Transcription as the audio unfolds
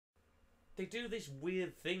they do this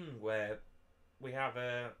weird thing where we have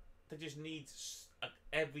they just need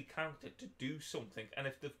every character to do something, and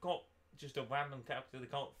if they've got just a random character they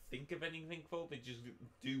can't think of anything for, they just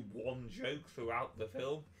do one joke throughout the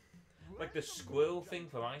film. Like the squirrel thing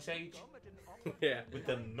from Ice Age. Yeah. With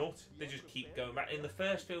the nut, they just keep going back. In the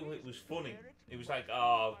first film, it was funny. It was like,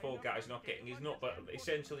 oh, poor guy's not getting his nut, but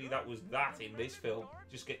essentially that was that in this film.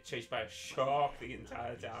 Just get chased by a shark the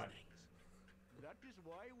entire time. That is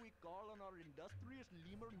why we call on our industrious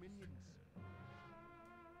lemur minions.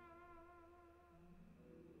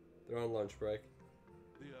 They're on lunch break.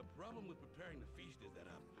 The problem with preparing the feast is that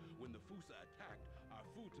when the Fusa attacked, our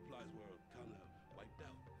food supplies were kind of wiped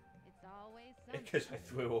out. It's always something. Because I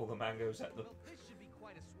threw all the mangoes at them. Well, this should be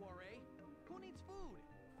quite a soiree. Who needs food?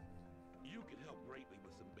 You could help greatly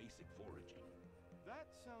with some basic foraging. That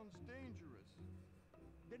sounds dangerous.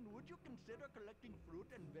 Then would you consider collecting fruit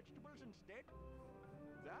and vegetables instead?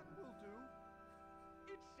 That will do.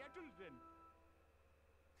 It's settled then.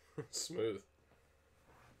 Smooth.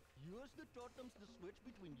 Use the totems to switch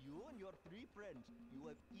between you and your 3 friends. You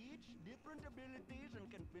have each different abilities and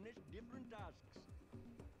can finish different tasks.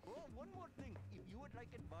 Oh, one more thing. If you would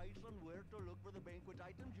like advice on where to look for the banquet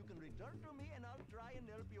items, you can return to me and I'll try and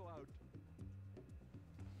help you out.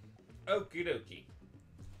 Okie dokie.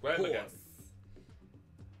 Where am I going?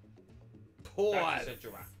 Pause. That's a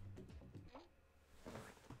giraffe.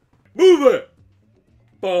 Move it!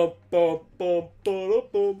 Bum, bum, bum, bum,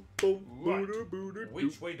 bum, bum, Right.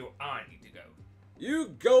 Which way do I need to go? You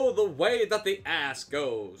go the way that the ass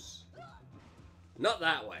goes. Not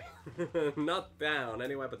that way. Not down.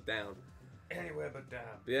 Anywhere but down. Anywhere but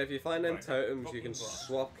down. But yeah, if you find them Right, totems, you can fucking glass.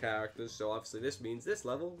 swap characters. So obviously this means this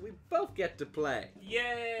level, we both get to play.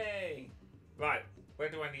 Yay! Right, where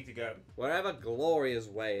do I need to go? Wherever Gloria's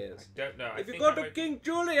way I is. don't know. If you go to King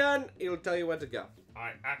Julian, he'll tell you where to go.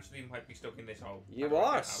 I actually might be stuck in this hole. You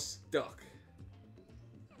are stuck.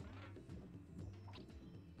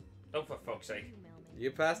 Oh, for fuck's sake. You, Melman.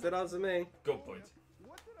 You passed it on to me. Good point.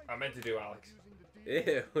 I meant to do Alex.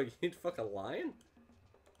 Ew, you'd fuck a lion?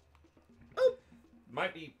 Oh.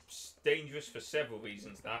 Might be dangerous for several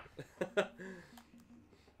reasons, that.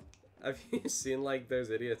 Have you seen like those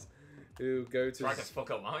idiots who go to Try to fuck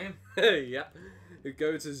a lion? yeah, who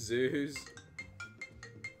go to zoos?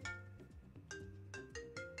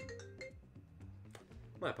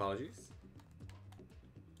 My apologies.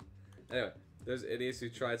 Anyway, those idiots who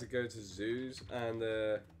try to go to zoos and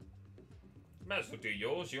Might as well do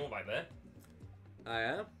yours. You're right there. I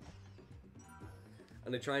am.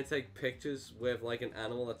 And they try and take pictures with like an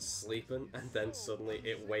animal that's sleeping, and then suddenly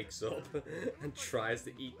it wakes up and tries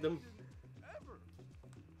to eat them.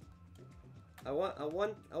 I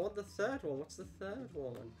want the third one. What's the third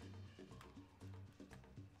one?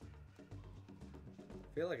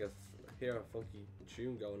 I feel like I hear a funky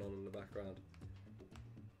tune going on in the background.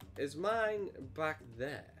 Is mine back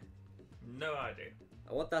there? No idea.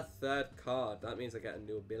 I want that third card. That means I get a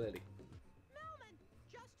new ability. Melman,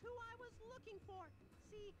 just who I was looking for.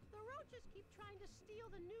 See, the roaches keep trying to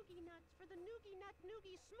steal the noogie nuts for the noogie nut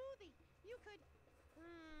noogie smoothie. You could,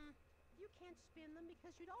 you can't spin them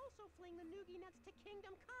because you'd also fling the noogie nuts to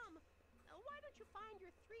Kingdom Come. Why don't you find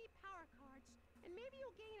your 3 power cards, and maybe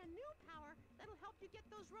you'll gain a new power that'll help you get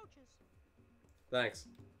those roaches.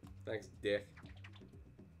 Thanks. Thanks, dick.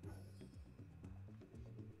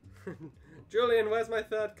 Julian, where's my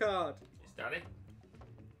third card? Is that it?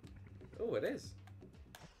 Oh, it is.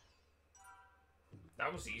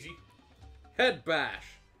 That was easy. Head bash.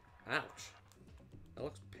 Ouch. That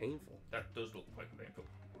looks painful. That does look quite painful.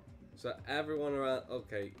 So everyone around.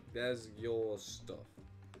 Okay, there's your stuff.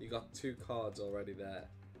 You got 2 cards already there.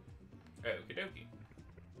 Okie dokie.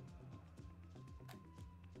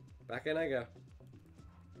 Back in I go.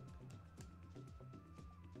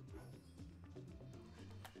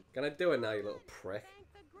 Can I do it now, you little prick?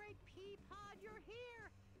 Thank the great pea pod you're here,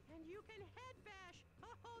 and you can head bash.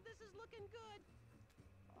 Oh, this is looking good.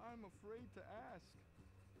 I'm afraid to ask.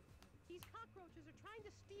 These cockroaches are trying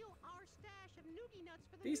to steal our stash of noogie nuts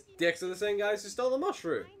for the These noogie dicks nuts. are the same guys who stole the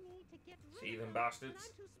mushroom. I need to get rid See of them them, bastards?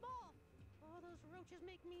 and I'm too small. Oh, those roaches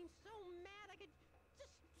make me so mad I could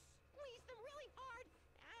just squeeze them really hard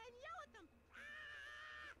and yell at them.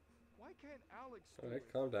 Ah! Why can't Alex do Alright,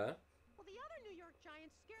 it? calm down. Well, the other New York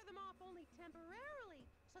Giants scare them off only temporarily,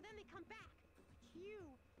 so then they come back. But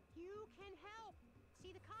you can help.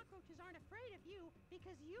 See, the cockroaches aren't afraid of you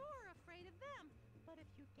because you're afraid of them. But if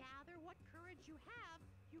you gather what courage you have,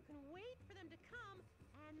 you can wait for them to come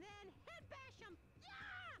and then head bash them.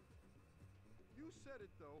 Yeah! You said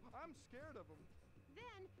it though. I'm scared of them.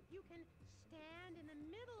 Then you can stand in the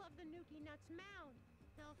middle of the noogie nuts mound.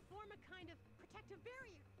 They'll form a kind kind of protective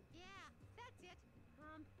barrier. Yeah, that's it.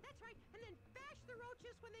 That's right. And then bash the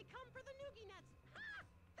roaches when they come for the noogie nuts. Ha!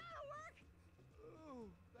 That'll work! Oh,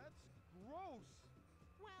 that's gross.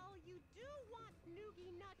 Well, you do want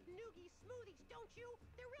noogie smoothies, don't you?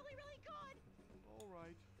 They're really, really good. All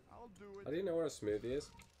right, I'll do it. How do you know what a smoothie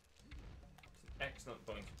is? Excellent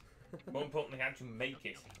point. More importantly, how to make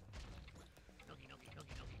it.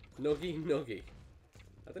 Nuggy nuggy.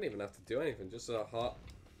 I don't even have to do anything, just a hot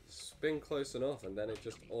spin close enough and then it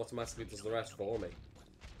just automatically does the rest for me.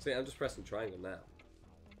 See, I'm just pressing triangle now.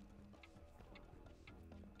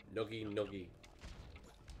 Nuggy nuggy.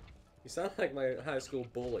 You sound like my high school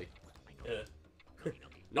bully. Yeah. Nuggy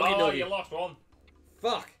Oh, nuggy. you lost one.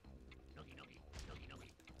 Fuck!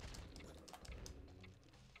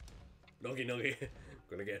 Nuggy nuggy.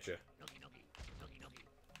 Gonna get you.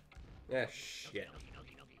 Ah, shit.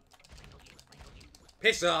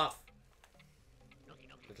 Piss off!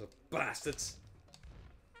 Little bastards.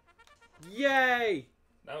 Yay!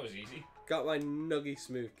 That was easy. Got my nuggy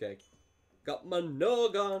smooth cake. Got my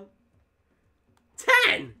nug on.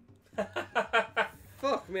 10!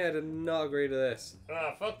 Fuck me, I did not agree to this.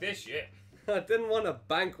 Ah, fuck this shit. I didn't want a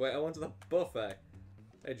banquet, I wanted a buffet.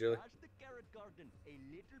 Hey, Julie. Past the carrot garden, a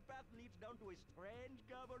little path leads down to a strange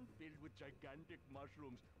cavern filled with gigantic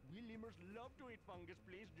mushrooms. We lemurs love to eat fungus.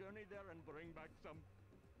 Please journey there and bring back some.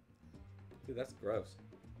 Dude, that's gross.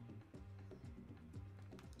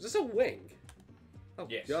 Is this a wing? Oh,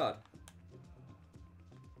 Yes. God.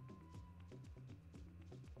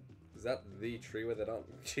 Is that the tree with it on?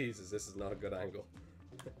 Jesus, this is not a good angle.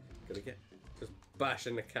 Gonna get just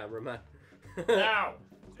bashing the cameraman. Now.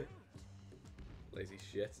 Lazy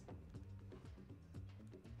shit.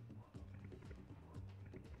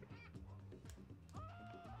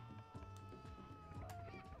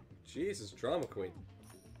 Jesus, drama queen.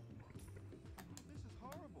 This is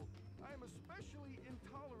horrible. I am especially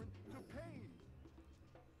intolerant to pain.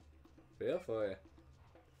 Feel for you.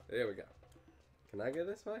 There we go. Can I go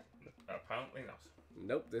this way? Apparently not.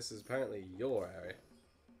 Nope, this is apparently your area.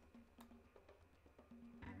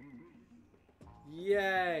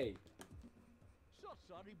 Yay! So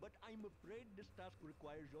sorry, but I'm afraid this task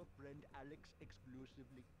requires your friend Alex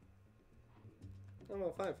exclusively. Oh,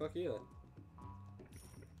 well, fine, fuck you then.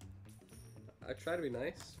 I try to be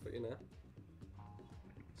nice, but you know.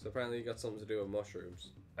 So apparently you got something to do with mushrooms.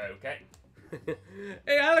 Okay.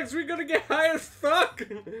 Hey Alex, we're gonna get high as fuck!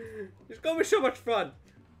 It's gonna be so much fun!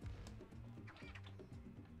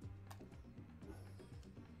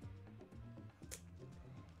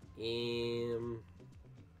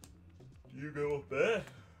 You go up there.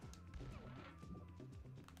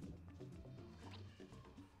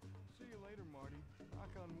 See you later, Marty. Knock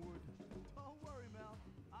on wood. Don't worry, Mel.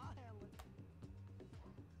 I'll handle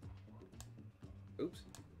it. Oops.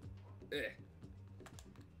 Eh.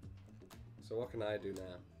 So what can I do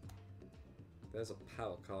now? There's a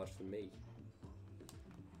power card for me.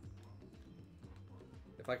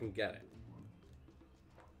 If I can get it.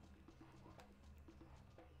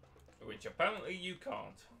 Which apparently you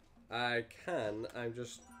can't. I can, I'm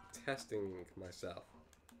just testing myself.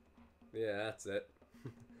 Yeah, that's it.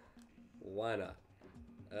 Why not?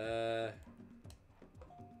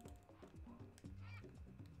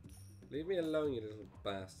 Leave me alone, you little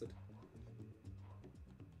bastard.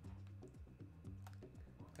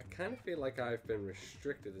 I kind of feel like I've been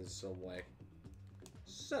restricted in some way.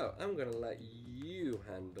 So, I'm gonna let you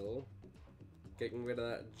handle getting rid of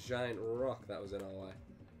that giant rock that was in our way.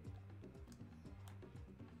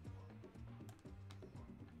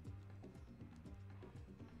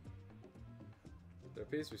 There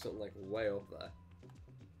appears to be something like way up there.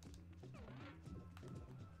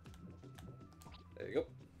 There you go.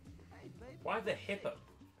 Why the hippo?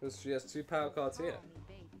 Because she has 2 power cards here.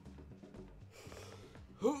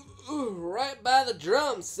 Right by the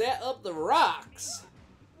drum, set up the rocks.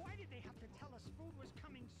 Why did they have to tell us food was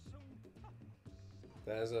coming soon?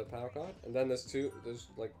 There's a power card, and then there's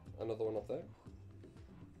like another one up there.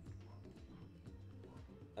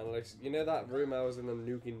 And like, you know that room I was in the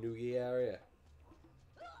Noogie area?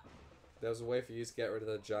 There was a way for you to get rid of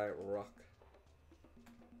the giant rock.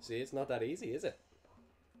 See, it's not that easy, is it?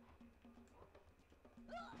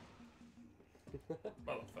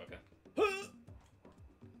 Motherfucker.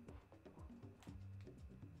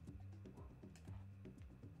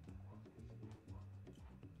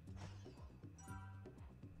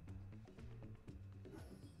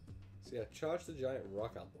 See, I charged the giant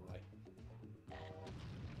rock out the way.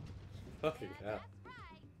 Fucking hell.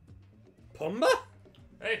 Pumba?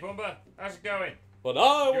 Hey, Pumba. How's it going? But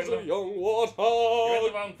I You're was in a the- young You're in the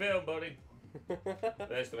warthog. wrong field, buddy.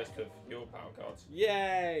 There's the rest of your power cards.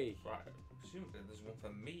 Yay! Right. Presumably there's one for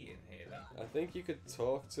me in here then. I think you could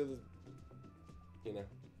talk to the, you know,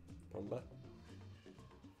 combat.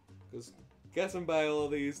 Because guessing by all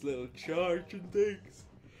these little charging things,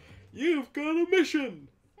 you've got a mission!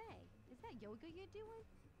 Say, is that yoga you're doing?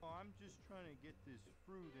 Oh, I'm just trying to get this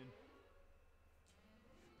fruit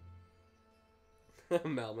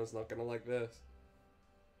in. Melman's not gonna like this.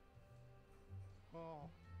 Oh,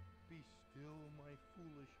 be still, my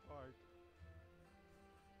foolish heart.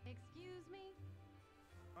 Excuse me?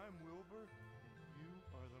 I'm Wilbur, and you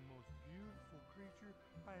are the most beautiful creature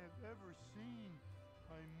I have ever seen.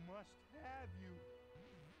 I must have you.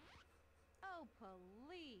 Oh,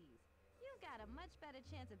 please. You got a much better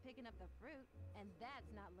chance of picking up the fruit, and that's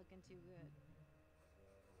not looking too good.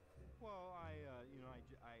 Well, I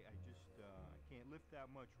can't lift that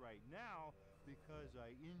much right now because I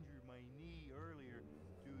injured my knee earlier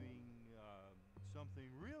doing something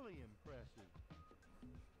really impressive.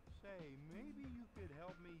 Say, maybe you could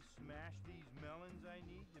help me smash these melons I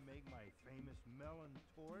need to make my famous melon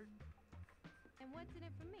tort? And what's in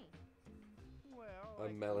it for me? Well, A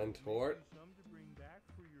I melon could make tort? you some to bring back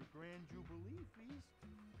for your grand jubilee feast.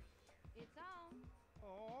 It's on.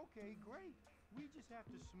 Oh, okay, great. We just have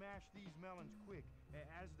to smash these melons quick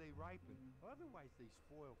as they ripen. Otherwise, they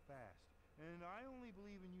spoil fast. And I only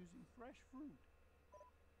believe in using fresh fruit.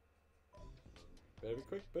 Very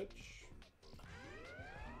quick, bitch.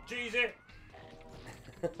 Cheese it!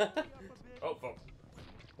 Oh, fuck.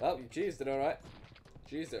 Well, you cheesed it alright.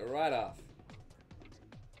 Cheesed it right off.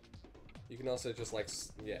 You can also just like,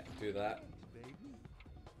 yeah, do that. Baby.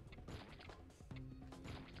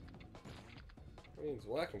 I mean, it's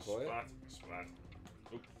working for you. Splat, splat.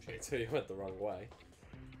 Oop, shit. Until you went the wrong way.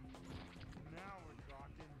 Now we're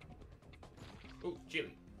talking. Ooh,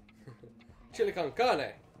 chili. Chili con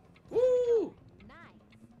carne! Woo! Nice.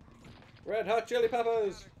 Red hot chili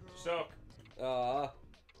peppers! Suck. Ah,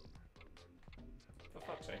 For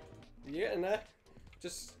fuck's sake. you're getting there.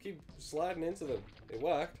 Just keep sliding into them. It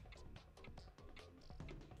worked.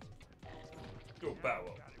 Do a bow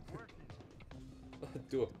up. Got it working.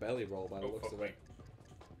 Do a belly roll by the Oh, looks fuck of me. it.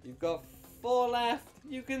 You've got 4 left.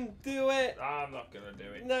 You can do it. I'm not gonna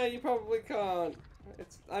do it. No, you probably can't.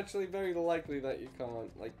 It's actually very likely that you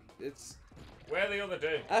can't. Like, it's Where are the other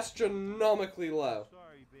two? astronomically low.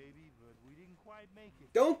 Sorry, baby, but we didn't quite make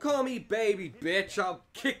it. Don't call me baby, bitch. I'll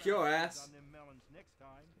kick your ass. On them melons next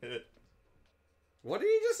time. What did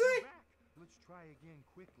you just say? Back. Let's try again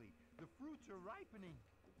quickly. The fruits are ripening.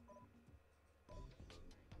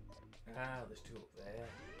 Ah, there's two up there.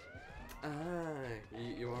 Ah,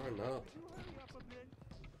 you are a knob. Could you hurry up a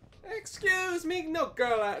bit? Excuse me, no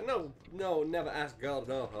girl, no, never ask girl,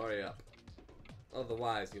 no, hurry up.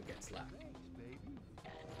 Otherwise, you'll get slapped. Thanks, baby.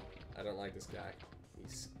 I don't like this guy.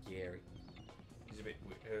 He's scary. He's a bit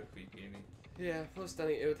creepy, isn't he? Yeah, plus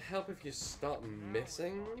Danny, it would help if you stop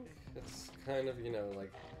missing. It's kind of, you know,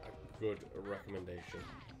 like a good recommendation.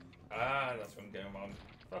 Ah, that's what I'm going on.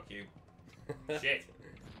 Fuck you. Shit.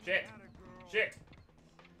 Shit. Atta girl. Shit.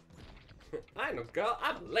 I know, girl,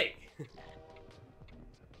 I'm late.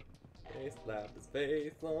 Face slap his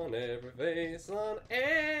face on every vase on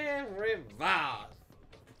every vase.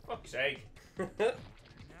 Fuck's sake. Now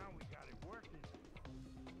we got it working.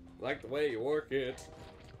 Like the way you work it.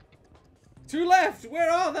 2 left!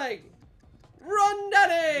 Where are they? Run, We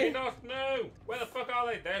Daddy! not know. Where the fuck are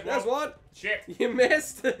they? There's one! Shit. You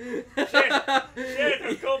missed! Shit. Shit.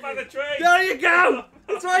 I'm caught by the train. There you go!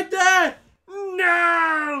 It's right there!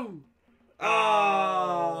 No!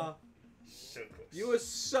 Ah! So close. You were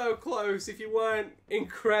so close if you weren't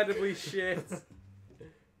incredibly shit.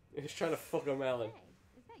 You're just trying to fuck a melon.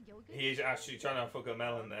 Hey, is that yoga? He is actually trying to fuck a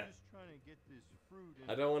melon I'm there. just trying to get this fruit in.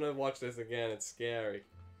 I don't want to watch this again, it's scary.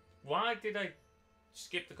 Why did I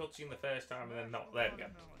skip the cutscene the first time and then not? There we go.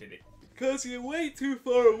 Did it. Because you're way too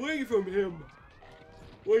far away from him.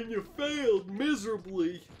 When you failed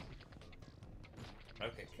miserably.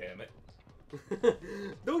 Okay, Kermit.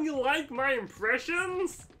 Don't you like my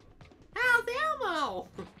impressions? How's Elmo?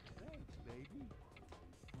 Thanks, baby.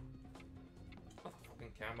 Oh, the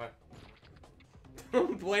fucking camera.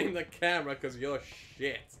 Don't blame the camera because you're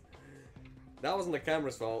shit. That wasn't the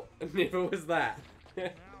camera's fault. Neither was that. Now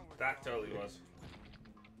we're That totally was.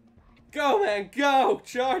 Go, man, go!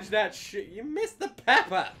 Charge that shit. You missed the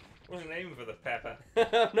pepper. Wasn't aiming for the pepper.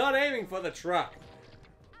 I'm not aiming for the truck.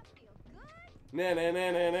 I feel good. Na na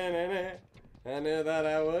na na na na na. I knew that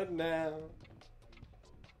I would now.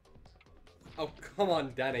 Oh, come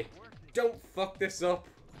on, Danny. Don't fuck this up.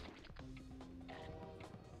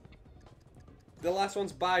 The last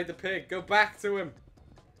one's by the pig. Go back to him.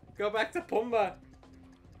 Go back to Pumbaa.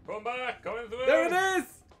 Come back, coming through. There it is!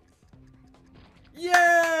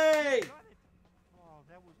 Yay! Got it. Oh,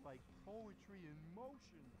 that was like poetry in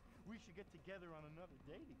motion. We should get together on another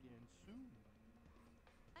date again soon.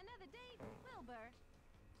 Another date, Wilbur.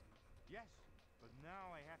 Yes, but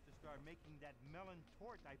now I have to start making that melon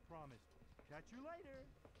tort I promised. Catch you later.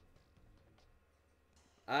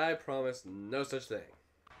 I promise no such thing.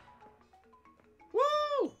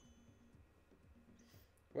 Woo!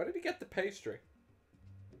 Where did he get the pastry?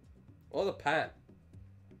 Or the pan?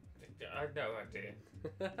 I have no idea.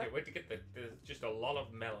 Yeah, where'd you get there's just a lot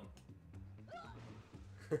of melon.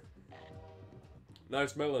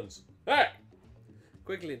 Nice melons. Hey!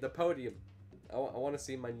 Quickly, the podium. I want to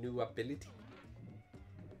see my new ability.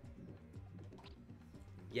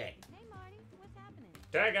 Yay. Hey, Marty, what's happening?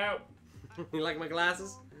 Tag out. You like my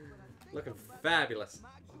glasses? Looking fabulous.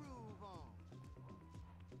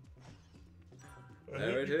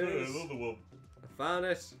 There it is. Another one. I found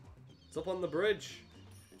it. It's up on the bridge.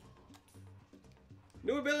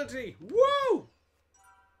 New ability. Woo!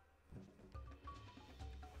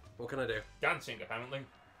 What can I do? Dancing, apparently.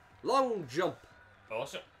 Long jump.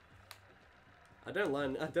 Awesome. I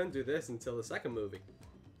don't do this until the second movie.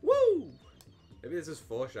 Woo! Maybe this is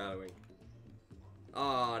foreshadowing.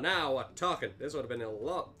 Ah, now we're talking. This would have been a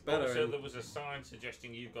lot better. Also, there was a sign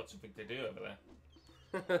suggesting you've got something to do over there.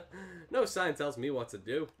 No sign tells me what to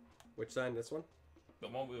do. Which sign? This one? The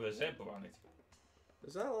one with a zebra on it.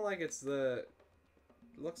 Does that look like it's the...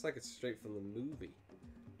 Looks like it's straight from the movie.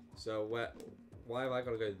 So why have I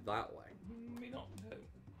got to go that way? Me not know.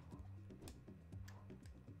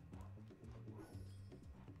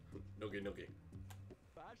 Noogie noogie.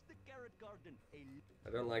 Past the carrot garden. I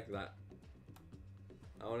don't like that.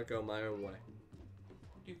 I want to go my own way.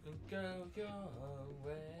 You can go your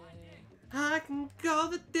way. I can go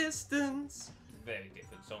the distance. Very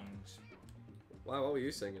different songs. Wow, what were you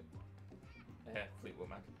singing? Fleetwood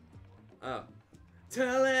Mac. Oh.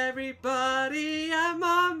 Tell everybody I'm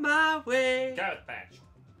on my way. Carrot Patch.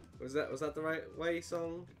 Was that the right way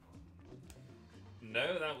song?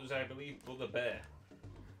 No, that was, I believe, Brother Bear.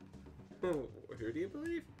 Who do you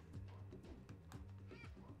believe?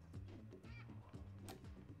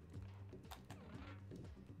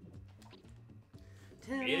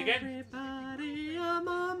 Tell Me again? everybody I'm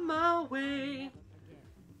on my way.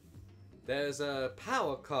 There's a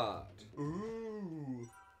power card. Ooh.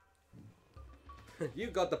 You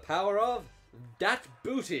got the power of that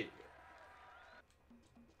booty.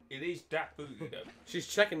 It is that booty, though. She's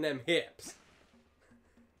checking them hips.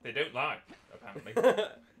 They don't lie, apparently.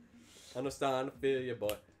 Understand, feel you,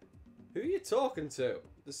 boy. Who are you talking to?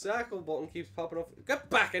 The circle button keeps popping up. Get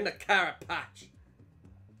back in the carrot patch.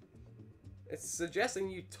 It's suggesting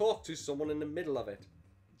you talk to someone in the middle of it.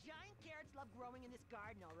 Giant carrots love growing in this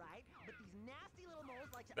garden, all right? But these nasty little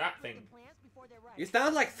moles like to That uproot thing. the plants before they're ripe. You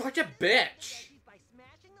sound like such a bitch. By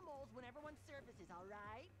smashing the moles whenever one surfaces, all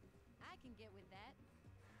right? I can get with that.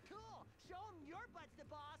 Cool. Show them your butt's the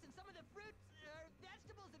boss, and some of the fruits or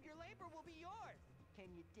vegetables of your labor will be yours.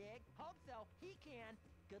 Can you dig? Hope so. He can.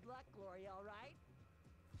 Good luck, Gloria, all right?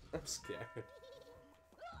 I'm scared. So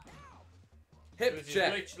Hip this is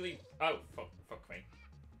check. literally... Oh, fuck me.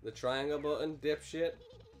 The triangle button, dipshit.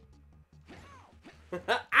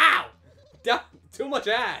 Ow! Too much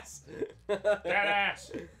ass. That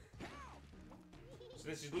ass! So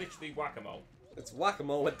this is literally whack-a-mole. It's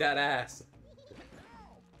whack-a-mole with that ass.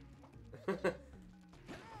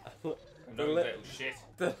 No little shit.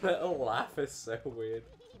 The little laugh is so weird.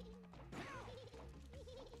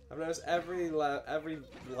 I've noticed every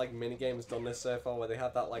like mini game has done this so far, where they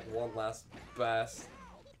have that like one last burst.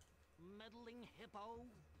 Meddling hippo.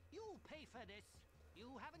 You'll pay for this. You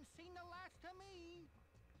haven't seen the last of me.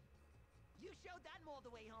 You showed that mole the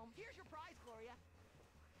way home. Here's your prize, Gloria.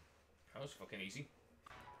 That was fucking easy.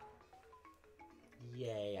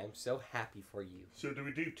 Yay! I'm so happy for you. So do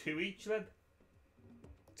we do 2 each then?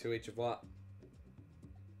 2 each of what?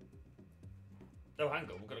 Oh, hang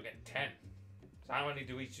on, we're gonna get 10. So how many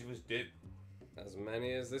do each of us do? As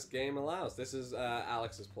many as this game allows. This is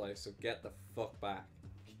Alex's place, so get the fuck back.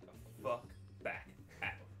 Get the fuck back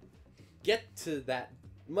out. Get to that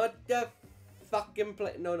motherfucking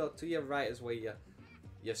place. No, to your right is where you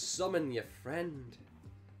summon your friend.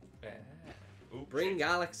 Ooh, Bring shit.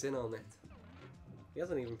 Alex in on it. He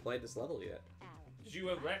hasn't even played this level yet. Did you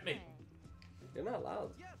let me? You're not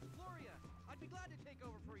allowed. Yes, Gloria. I'd be glad to take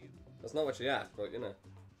over for you. That's not what she asked, but you know.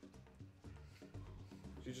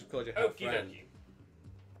 She just called you her Okie friend. dokie.